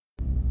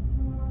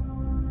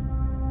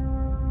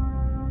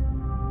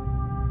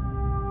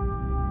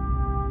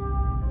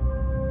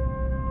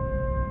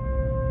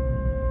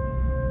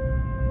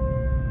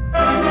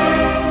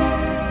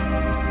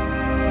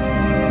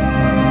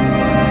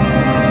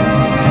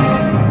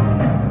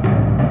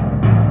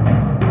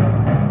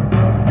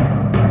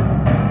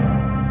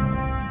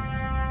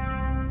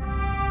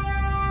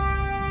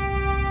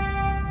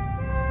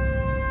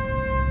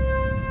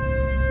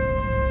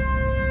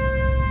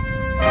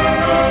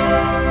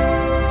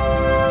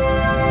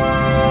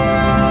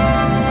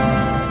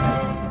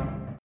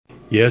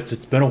Yes,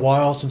 it's been a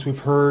while since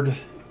we've heard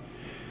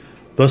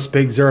Thus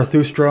Spake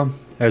Zarathustra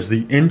as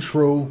the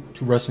intro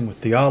to Wrestling with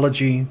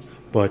Theology,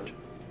 but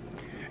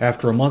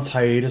after a month's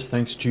hiatus,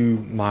 thanks to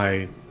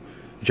my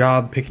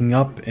job picking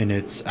up in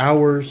its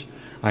hours,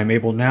 I'm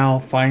able now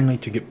finally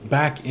to get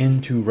back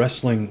into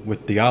Wrestling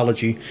with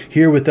Theology,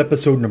 here with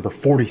episode number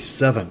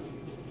 47.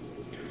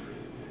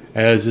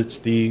 As it's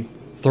the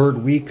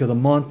third week of the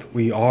month,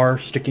 we are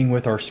sticking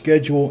with our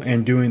schedule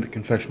and doing the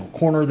Confessional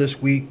Corner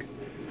this week.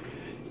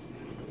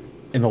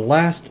 In the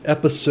last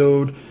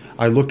episode,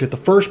 I looked at the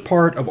first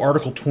part of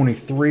Article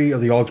 23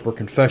 of the Augsburg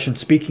Confession,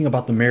 speaking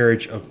about the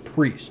marriage of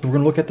priests. We're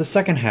going to look at the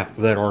second half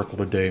of that article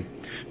today,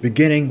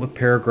 beginning with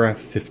paragraph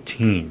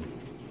 15.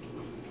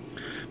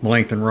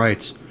 Melanchthon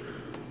writes,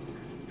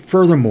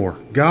 "Furthermore,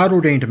 God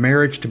ordained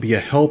marriage to be a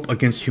help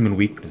against human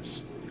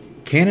weakness.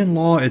 Canon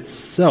law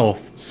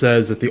itself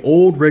says that the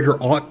old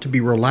rigor ought to be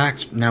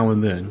relaxed now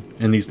and then,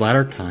 in these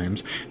latter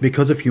times,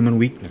 because of human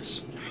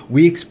weakness.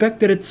 We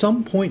expect that at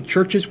some point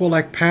churches will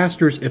lack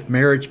pastors if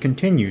marriage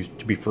continues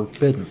to be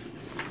forbidden."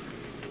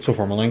 So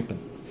far, Melanchthon.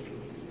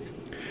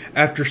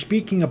 After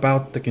speaking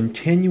about the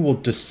continual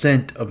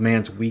descent of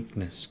man's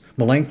weakness,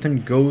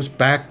 Melanchthon goes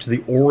back to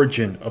the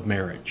origin of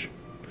marriage.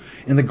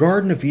 In the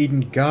Garden of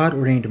Eden, God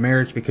ordained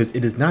marriage because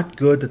it is not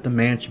good that the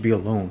man should be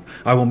alone.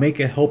 I will make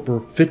a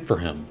helper fit for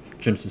him.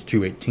 Genesis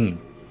 2:18.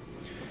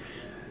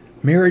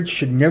 Marriage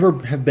should never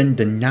have been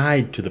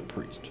denied to the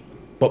priest,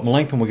 but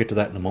Melanchthon will get to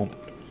that in a moment.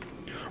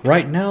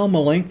 Right now,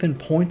 Melanchthon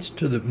points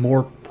to the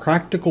more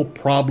practical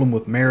problem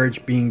with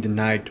marriage being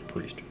denied to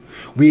priests.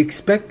 We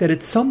expect that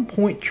at some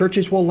point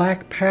churches will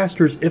lack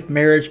pastors if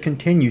marriage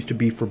continues to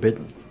be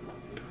forbidden.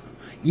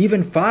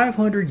 Even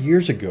 500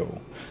 years ago,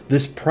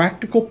 this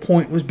practical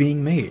point was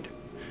being made.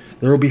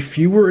 There will be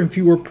fewer and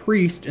fewer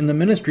priests in the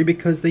ministry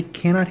because they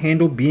cannot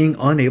handle being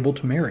unable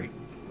to marry.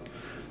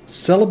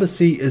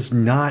 Celibacy is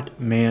not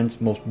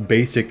man's most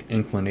basic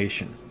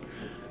inclination.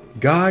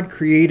 God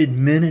created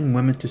men and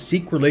women to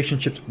seek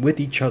relationships with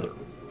each other.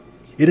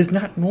 It is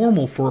not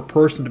normal for a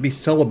person to be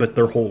celibate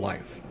their whole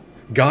life.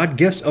 God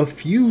gifts a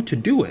few to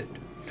do it,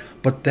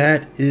 but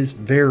that is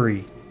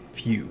very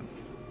few.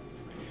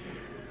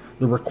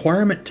 The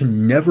requirement to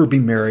never be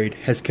married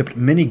has kept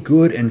many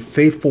good and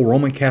faithful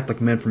Roman Catholic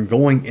men from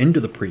going into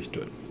the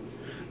priesthood.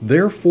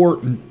 Therefore,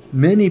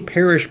 many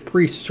parish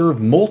priests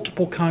serve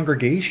multiple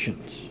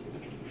congregations,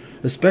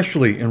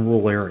 especially in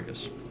rural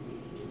areas.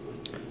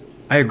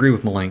 I agree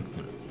with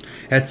Melanchthon.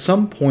 At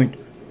some point,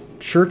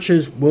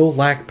 churches will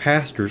lack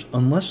pastors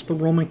unless the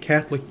Roman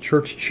Catholic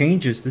Church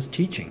changes this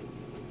teaching.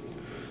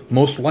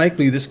 Most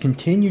likely, this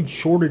continued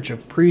shortage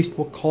of priests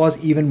will cause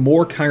even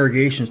more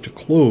congregations to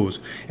close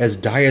as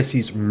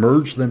dioceses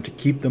merge them to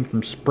keep them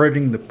from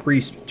spreading the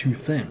priest too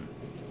thin.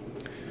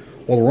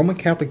 While the Roman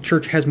Catholic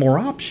Church has more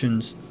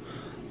options,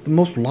 the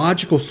most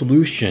logical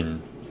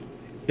solution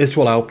is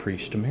to allow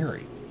priests to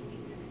marry.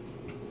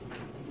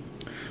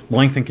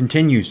 Melanchthon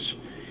continues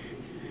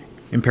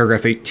in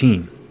paragraph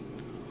 18.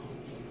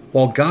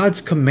 "While God's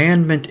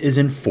commandment is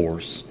in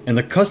force, and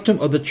the custom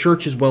of the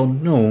church is well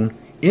known,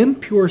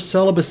 impure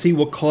celibacy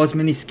will cause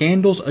many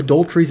scandals,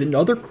 adulteries, and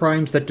other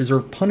crimes that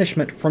deserve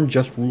punishment from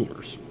just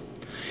rulers.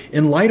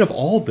 In light of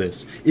all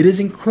this, it is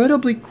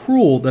incredibly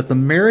cruel that the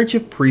marriage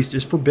of priests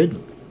is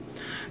forbidden.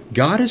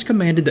 God has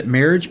commanded that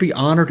marriage be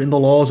honored in the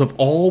laws of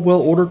all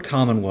well-ordered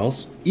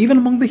commonwealths, even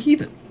among the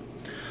heathen.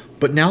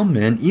 But now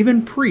men,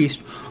 even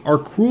priests, are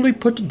cruelly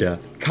put to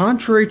death,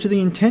 contrary to the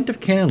intent of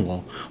canon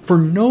law, for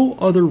no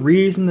other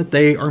reason that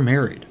they are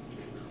married.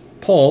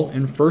 Paul,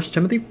 in 1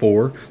 Timothy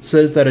 4,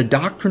 says that a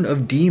doctrine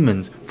of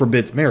demons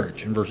forbids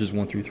marriage, in verses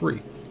 1 through 3.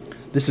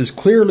 This is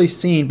clearly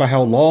seen by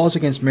how laws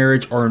against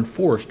marriage are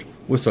enforced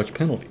with such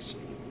penalties."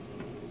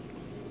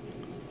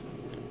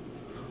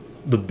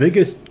 The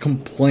biggest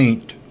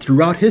complaint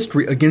throughout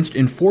history against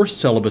enforced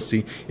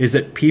celibacy is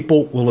that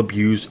people will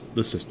abuse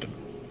the system.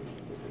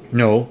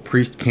 No,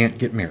 priests can't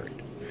get married.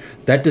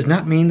 That does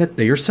not mean that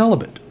they are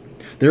celibate.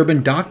 There have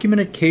been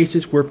documented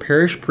cases where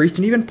parish priests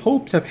and even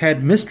popes have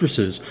had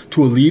mistresses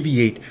to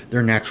alleviate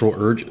their natural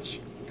urges.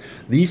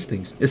 These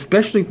things,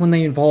 especially when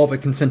they involve a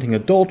consenting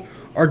adult,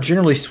 are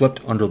generally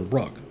swept under the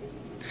rug.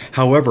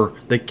 However,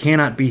 they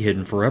cannot be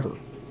hidden forever.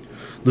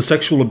 The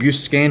sexual abuse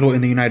scandal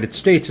in the United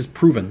States has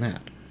proven that.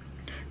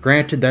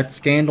 Granted, that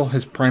scandal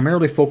has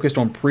primarily focused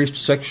on priests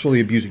sexually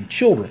abusing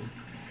children,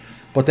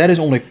 but that is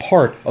only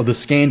part of the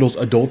scandals,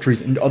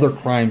 adulteries, and other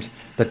crimes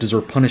that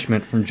deserve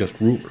punishment from just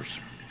rulers.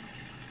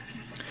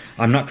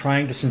 I'm not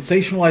trying to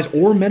sensationalize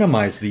or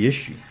minimize the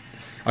issue.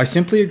 I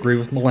simply agree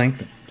with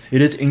Melanchthon.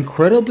 It is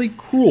incredibly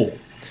cruel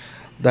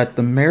that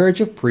the marriage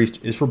of priests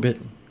is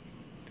forbidden.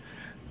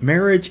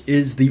 Marriage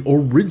is the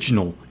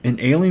original,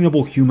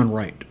 inalienable human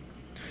right.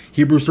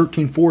 Hebrews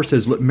 13:4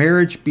 says, "Let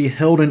marriage be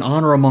held in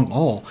honor among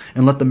all,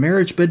 and let the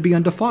marriage bed be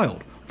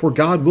undefiled, for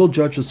God will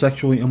judge the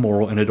sexually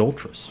immoral and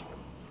adulterous."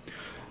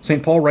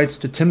 St. Paul writes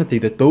to Timothy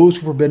that those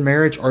who forbid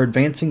marriage are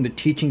advancing the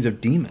teachings of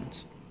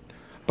demons.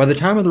 By the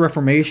time of the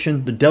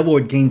Reformation, the devil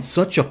had gained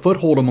such a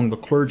foothold among the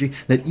clergy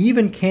that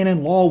even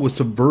canon law was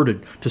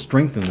subverted to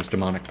strengthen this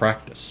demonic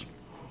practice.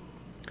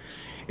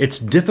 It's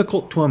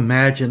difficult to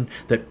imagine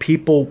that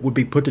people would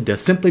be put to death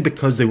simply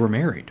because they were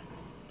married.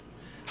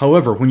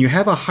 However, when you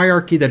have a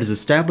hierarchy that has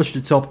established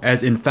itself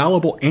as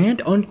infallible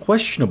and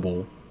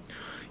unquestionable,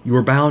 you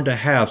are bound to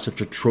have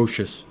such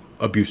atrocious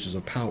abuses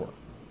of power.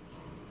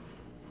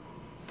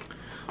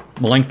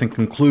 Melanchthon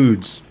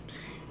concludes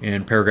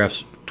in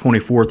paragraphs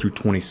 24 through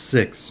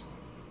 26.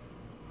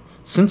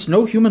 Since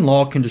no human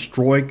law can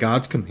destroy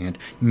God's command,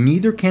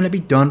 neither can it be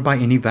done by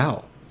any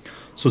vow.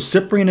 So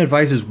Cyprian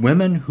advises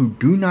women who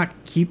do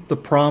not keep the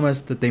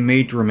promise that they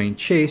made to remain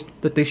chaste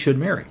that they should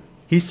marry.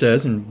 He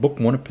says in Book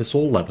 1,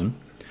 Epistle 11,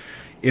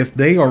 if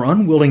they are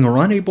unwilling or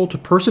unable to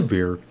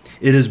persevere,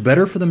 it is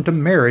better for them to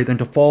marry than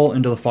to fall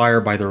into the fire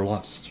by their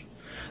lusts.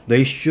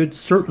 They should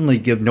certainly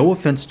give no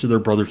offense to their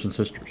brothers and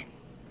sisters.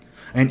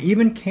 And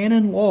even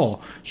canon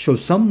law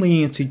shows some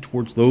leniency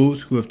towards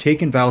those who have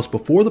taken vows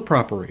before the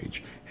proper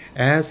age,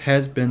 as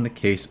has been the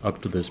case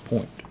up to this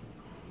point.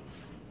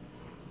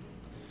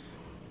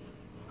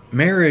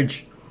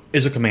 Marriage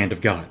is a command of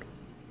God.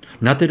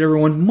 Not that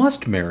everyone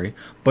must marry,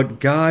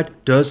 but God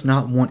does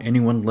not want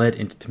anyone led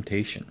into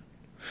temptation.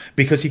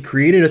 Because he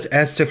created us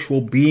as sexual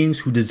beings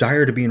who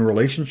desire to be in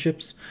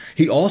relationships,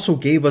 he also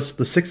gave us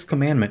the sixth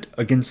commandment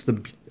against the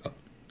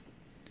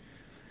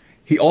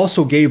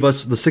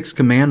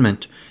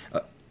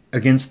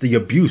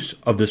abuse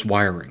of this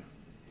wiring.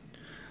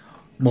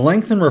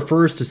 Melanchthon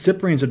refers to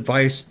Cyprian's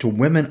advice to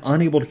women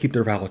unable to keep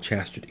their vow of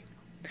chastity.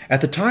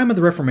 At the time of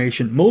the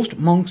Reformation, most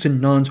monks and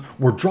nuns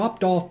were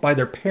dropped off by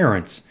their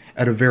parents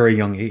at a very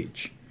young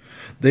age.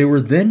 They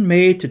were then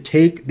made to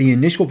take the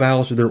initial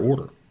vows of their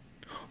order.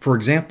 For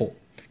example,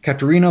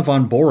 Katharina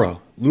von Bora,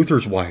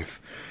 Luther's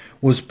wife,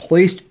 was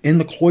placed in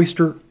the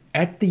cloister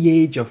at the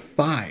age of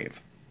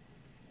 5.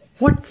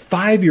 What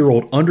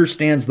 5-year-old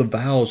understands the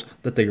vows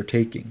that they are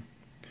taking?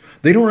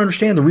 They don't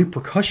understand the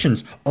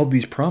repercussions of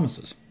these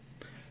promises.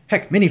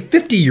 Heck, many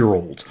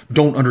 50-year-olds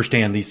don't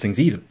understand these things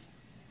either.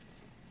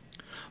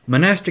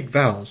 Monastic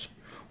vows,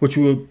 which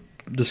we will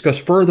discuss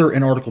further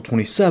in Article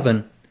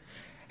 27,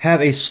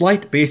 have a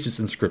slight basis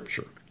in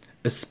Scripture,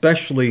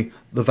 especially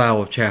the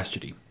vow of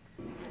chastity.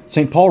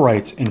 St. Paul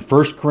writes in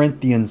 1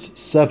 Corinthians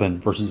 7,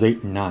 verses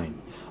 8 and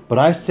 9, but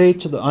I say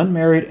to the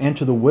unmarried and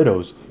to the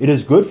widows, it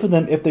is good for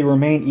them if they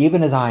remain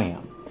even as I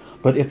am.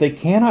 But if they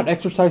cannot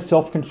exercise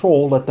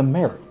self-control, let them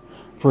marry,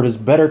 for it is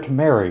better to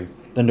marry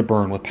than to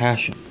burn with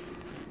passion.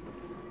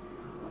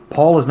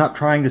 Paul is not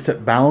trying to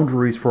set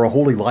boundaries for a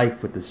holy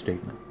life with this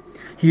statement.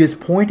 He is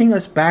pointing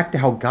us back to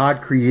how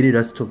God created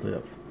us to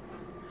live.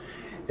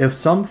 If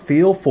some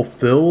feel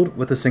fulfilled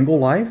with a single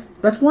life,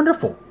 that's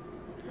wonderful.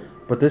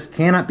 But this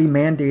cannot be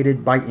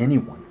mandated by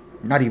anyone,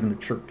 not even the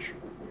church.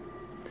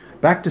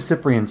 Back to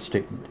Cyprian's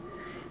statement.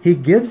 He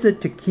gives it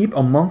to keep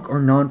a monk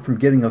or nun from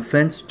giving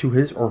offense to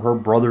his or her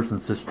brothers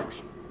and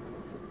sisters.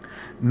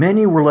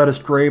 Many were led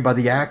astray by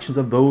the actions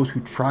of those who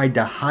tried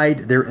to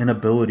hide their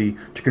inability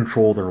to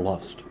control their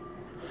lust.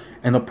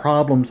 And the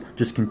problems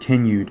just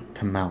continued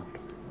to mount.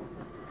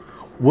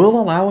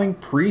 Will allowing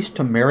priests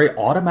to marry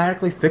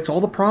automatically fix all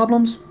the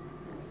problems?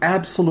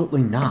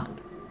 Absolutely not.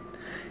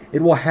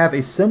 It will have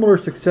a similar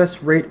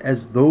success rate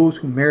as those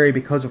who marry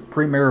because of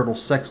premarital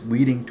sex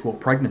leading to a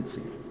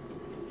pregnancy.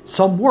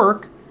 Some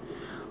work,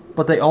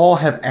 but they all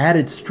have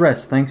added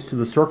stress thanks to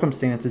the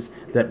circumstances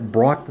that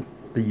brought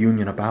the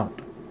union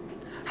about.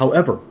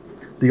 However,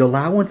 the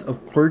allowance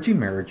of clergy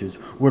marriages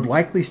would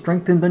likely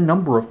strengthen the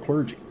number of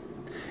clergy.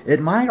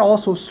 It might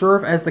also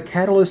serve as the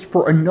catalyst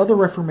for another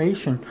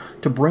reformation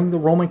to bring the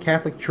Roman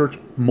Catholic Church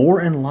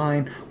more in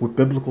line with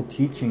biblical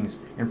teachings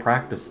and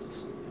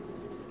practices.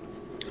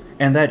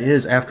 And that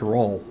is, after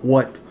all,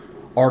 what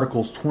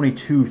Articles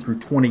 22 through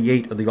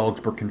 28 of the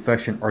Augsburg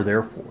Confession are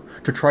there for,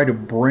 to try to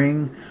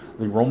bring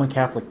the Roman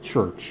Catholic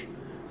Church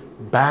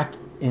back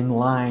in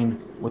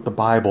line with the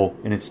Bible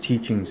and its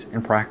teachings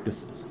and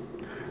practices.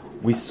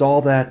 We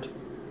saw that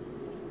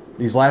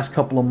these last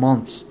couple of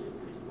months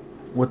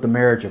with the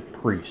marriage of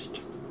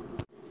priests.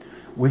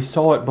 We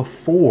saw it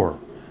before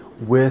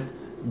with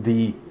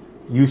the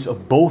use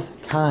of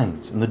both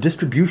kinds and the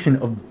distribution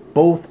of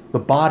both the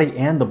body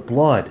and the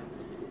blood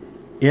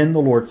in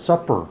the Lord's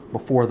Supper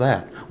before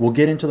that. We'll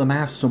get into the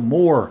Mass some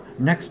more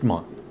next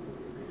month.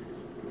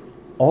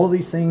 All of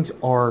these things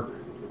are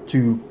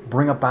to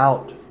bring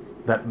about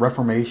that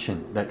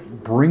reformation,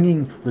 that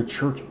bringing the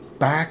church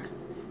back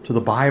to the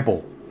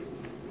Bible.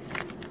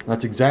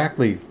 That's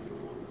exactly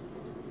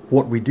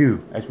what we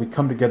do as we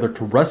come together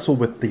to wrestle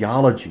with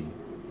theology.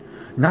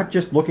 Not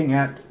just looking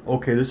at,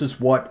 okay, this is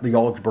what the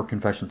Augsburg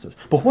Confession says,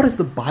 but what does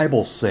the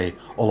Bible say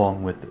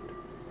along with it?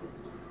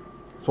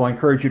 So I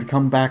encourage you to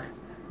come back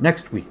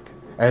next week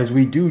as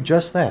we do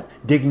just that,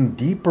 digging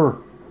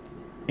deeper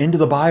into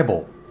the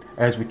Bible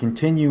as we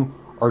continue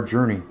our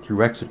journey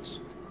through Exodus.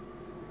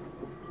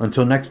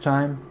 Until next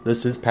time,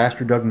 this is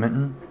Pastor Doug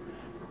Minton,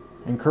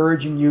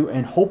 encouraging you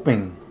and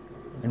hoping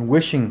and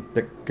wishing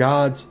that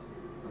God's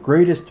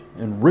greatest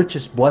and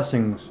richest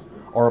blessings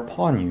are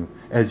upon you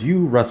as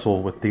you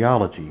wrestle with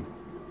theology.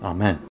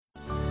 Amen.